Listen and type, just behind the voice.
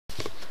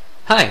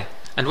Hi,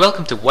 and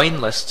welcome to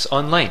Wine Lists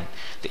Online,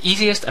 the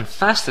easiest and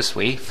fastest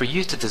way for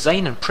you to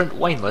design and print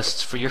wine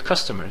lists for your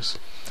customers.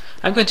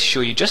 I'm going to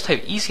show you just how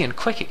easy and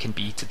quick it can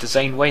be to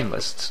design wine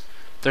lists.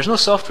 There's no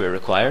software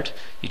required,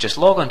 you just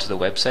log onto the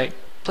website,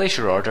 place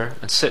your order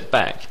and sit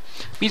back.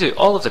 We do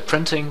all of the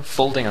printing,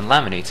 folding and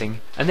laminating,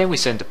 and then we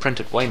send the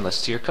printed wine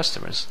list to your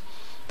customers.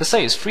 The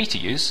site is free to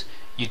use,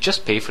 you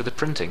just pay for the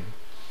printing.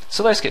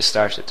 So let's get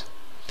started.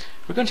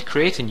 We're going to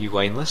create a new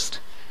wine list,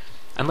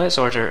 and let's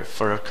order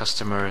for our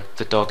customer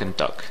the Dog and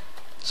Duck.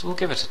 So we'll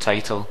give it a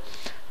title,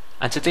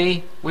 and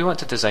today we want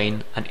to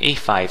design an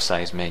A5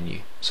 size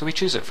menu, so we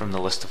choose it from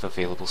the list of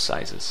available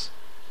sizes.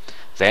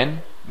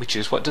 Then we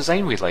choose what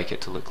design we'd like it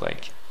to look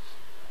like.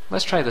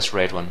 Let's try this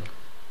red one.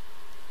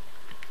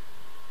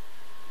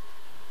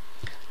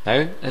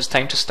 Now it's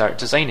time to start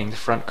designing the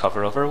front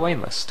cover of our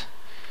wine list.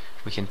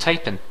 We can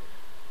type in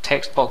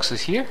text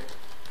boxes here.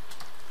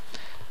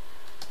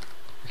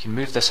 You can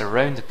move this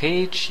around the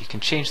page, you can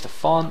change the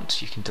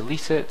font, you can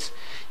delete it.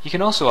 You can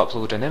also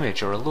upload an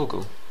image or a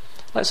logo.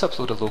 Let's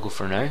upload a logo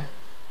for now,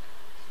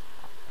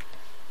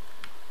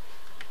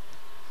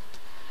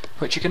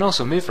 which you can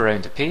also move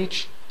around the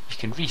page. You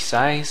can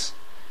resize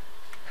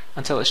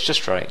until it's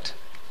just right.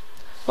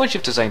 Once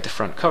you've designed the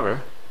front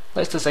cover,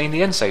 let's design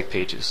the inside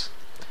pages.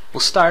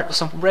 We'll start with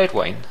some red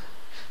wine.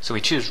 So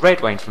we choose red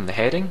wine from the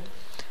heading.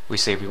 We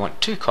say we want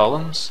 2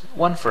 columns,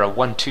 one for a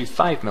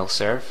 125ml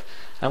serve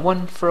and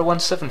one for a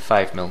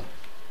 175ml.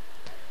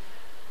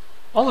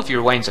 All of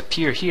your wines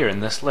appear here in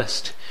this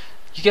list.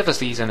 You give us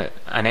these in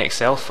an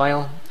Excel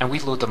file and we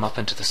load them up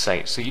into the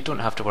site, so you don't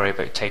have to worry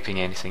about typing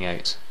anything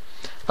out.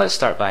 Let's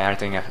start by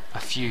adding a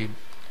few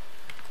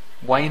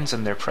wines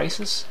and their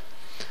prices.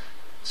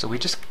 So we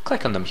just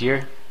click on them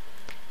here,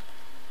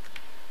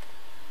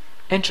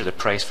 enter the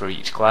price for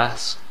each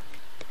glass,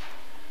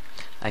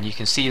 and you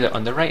can see that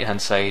on the right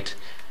hand side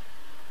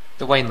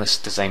the wine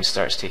list design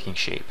starts taking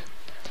shape.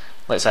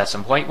 Let's add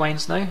some white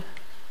wines now.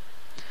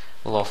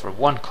 We'll offer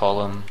 1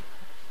 column,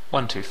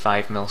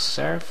 125ml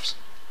serves,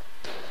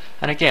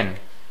 and again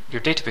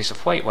your database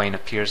of white wine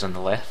appears on the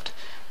left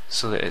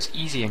so that it's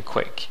easy and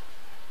quick.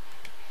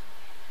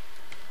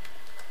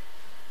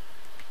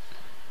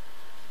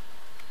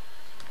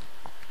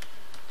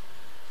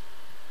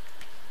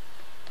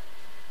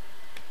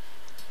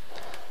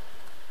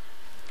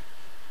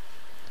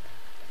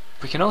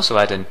 We can also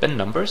add in bin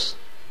numbers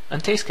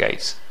and taste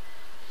guides.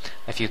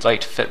 If you'd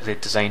like to fit the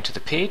design to the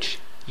page,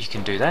 you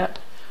can do that,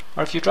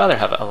 or if you'd rather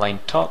have it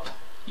aligned top,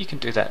 you can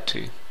do that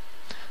too.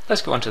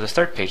 Let's go on to the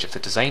third page of the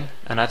design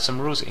and add some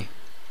rosé.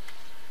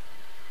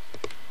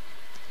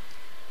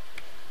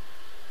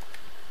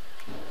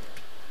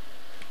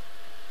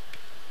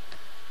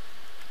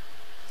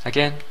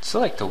 Again,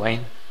 select the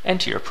wine,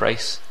 enter your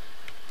price,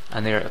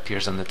 and there it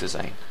appears on the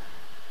design.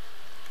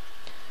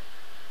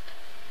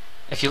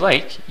 If you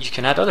like, you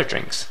can add other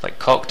drinks, like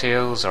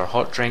cocktails or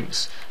hot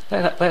drinks.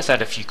 Let's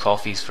add a few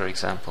coffees, for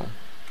example.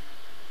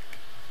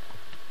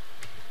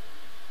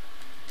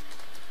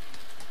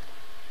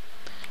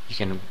 You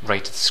can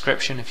write a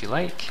description if you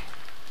like.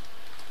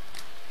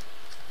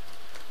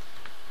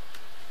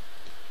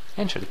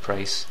 Enter the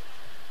price,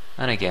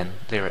 and again,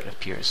 there it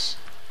appears.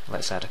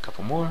 Let's add a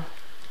couple more.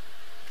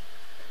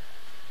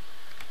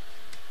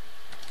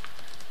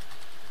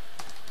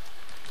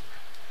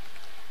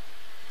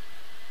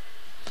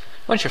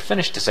 Once you're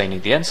finished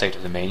designing the inside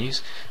of the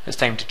menus, it's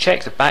time to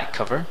check the back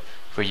cover,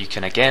 where you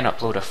can again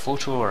upload a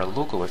photo or a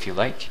logo if you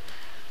like.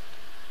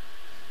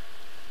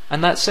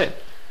 And that's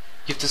it.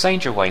 You've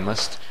designed your wine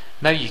list.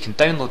 Now you can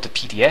download the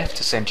PDF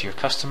to send to your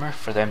customer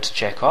for them to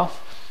check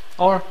off,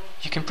 or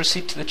you can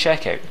proceed to the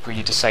checkout, where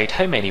you decide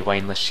how many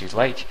wine lists you'd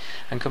like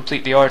and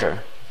complete the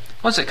order.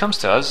 Once it comes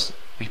to us,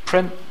 we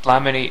print,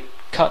 laminate,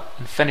 cut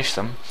and finish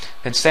them,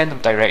 then send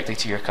them directly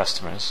to your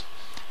customers.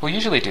 We'll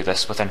usually do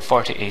this within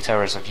 48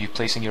 hours of you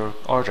placing your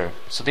order,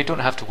 so they don't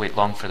have to wait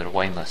long for their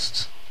wine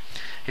lists.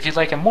 If you'd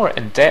like a more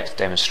in-depth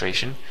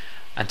demonstration,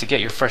 and to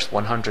get your first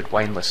 100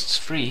 wine lists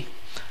free,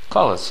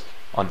 call us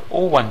on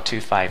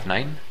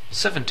 01259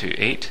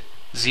 728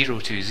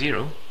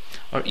 020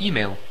 or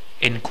email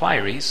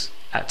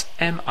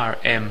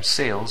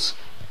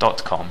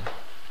inquiries@mrmsales.com.